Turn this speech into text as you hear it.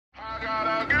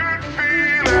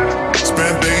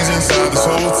inside this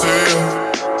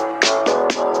hotel,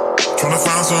 trying to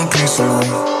find some peace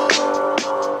alone.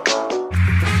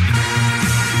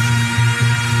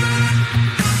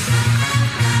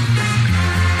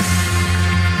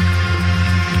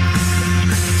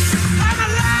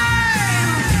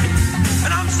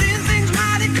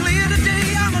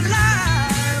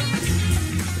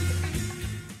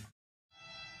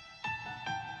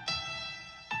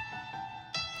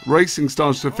 Racing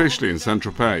started officially in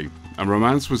Saint-Tropez, and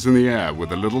romance was in the air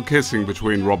with a little kissing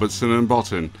between Robertson and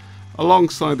Botin,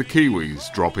 alongside the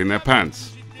Kiwis dropping their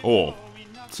pants, or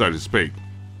so to speak.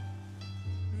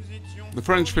 The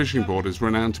French fishing board is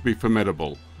renowned to be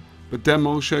formidable, but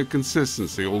Denmark showed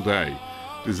consistency all day,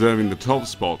 deserving the top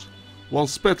spot, while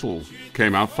Spittle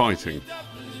came out fighting.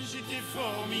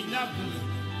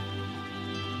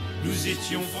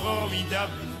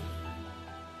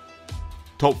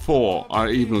 Top four are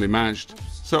evenly matched,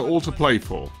 so all to play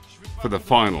for the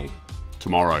final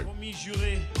tomorrow. Je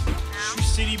suis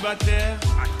célibataire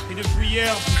et depuis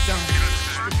hier, putain,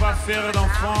 je peux pas faire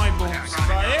d'enfant et bon, c'est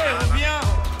pas, hé, reviens,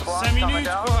 5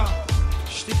 minutes quoi.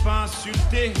 Je t'ai pas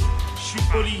insulté, je suis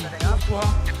poli pour toi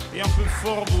et un peu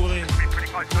fort bourré.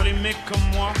 Pour les mecs comme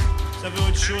moi, ça veut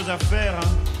autre chose à faire, hein.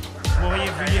 Vous m'auriez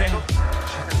vu hier,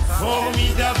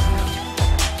 formidable,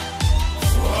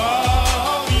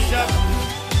 formidable.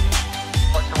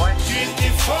 Tu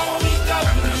étais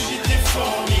formidable, j'étais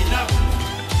formidable.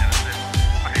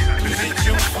 Nous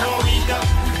étions formidables.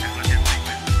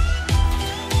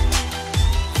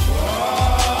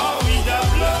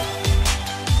 Formidable.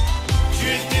 Tu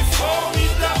étais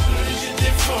formidable,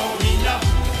 j'étais formidable.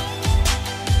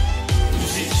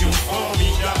 Nous étions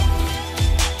formidables.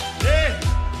 Hé,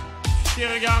 tu t'es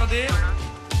regardé,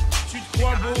 tu te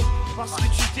crois beau parce que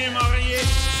tu t'es marié.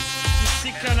 Tu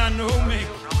sais qu'un anneau, mec.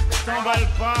 T'emballe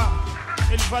pas,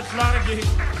 elle va te larguer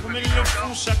comme elles le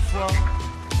font chaque fois.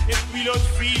 Et puis l'autre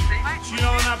fille, tu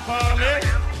en as parlé.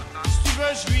 Si tu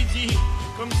veux, je lui dis,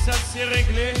 comme ça c'est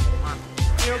réglé.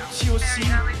 Et au petit aussi,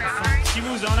 enfin, si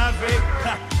vous en avez,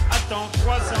 attends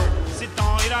 3 ans, c'est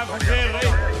temps et là vous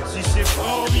verrez si c'est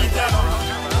formidable.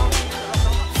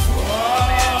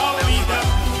 Formidable.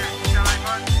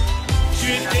 Tu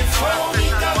étais formidable.